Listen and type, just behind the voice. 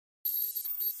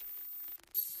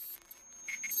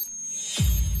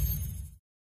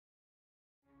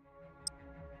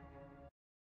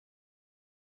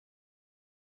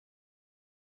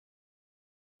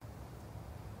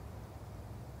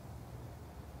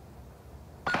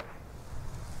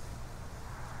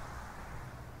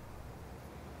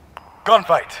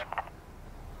Gunfight.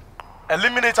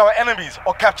 Eliminate our enemies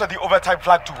or capture the overtime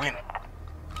flag to win.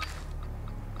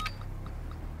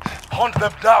 Hunt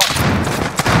them down.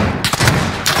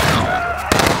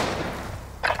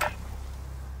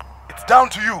 It's down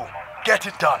to you. Get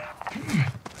it done.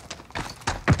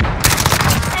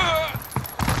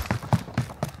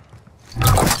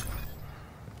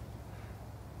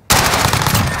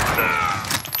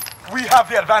 We have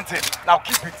the advantage. Now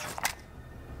keep it.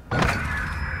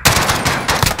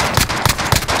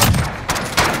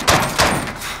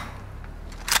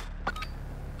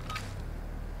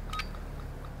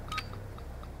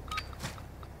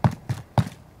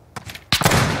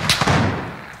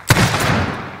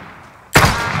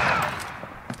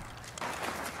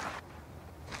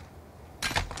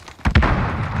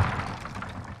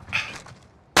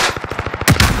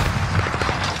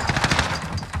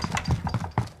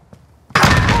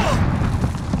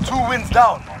 Wins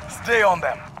down. Stay on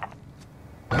them.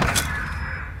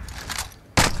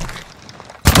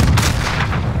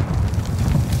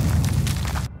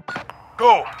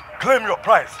 Go. Claim your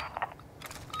prize.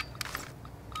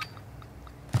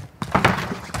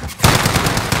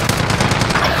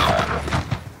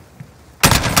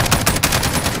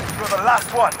 You're the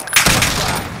last one.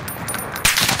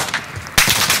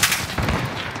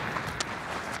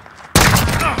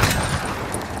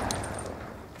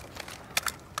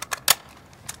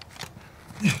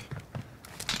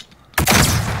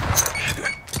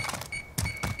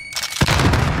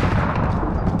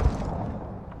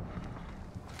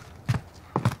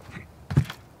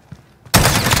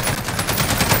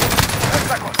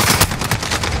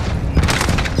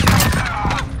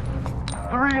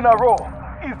 3 in a row.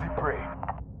 Easy prey.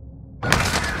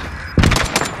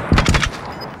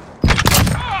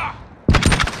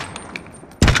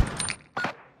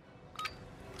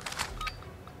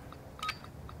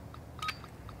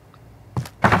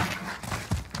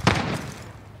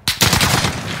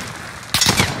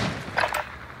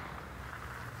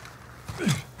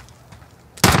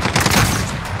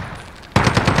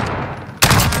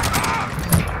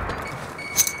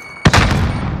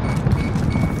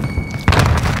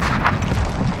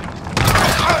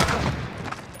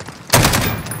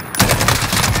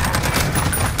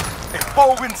 A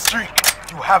 4-win streak.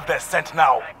 You have their scent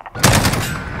now.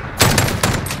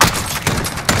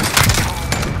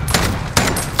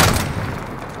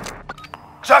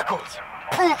 Jackals,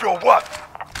 prove your worth.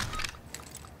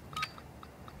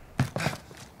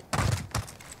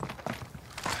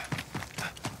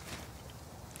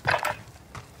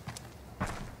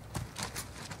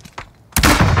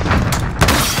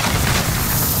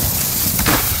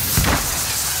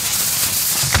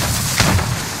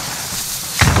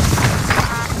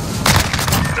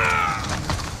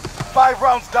 Five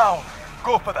rounds down.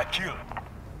 Go for the kill.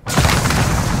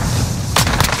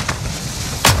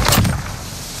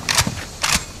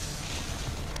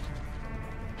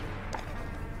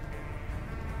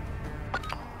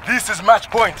 This is match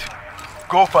point.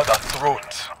 Go for the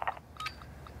throat.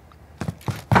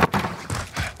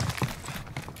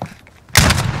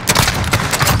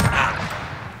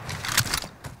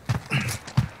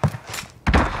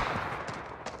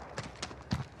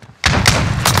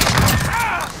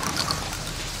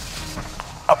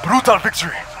 A brutal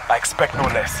victory. I expect no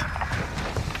less.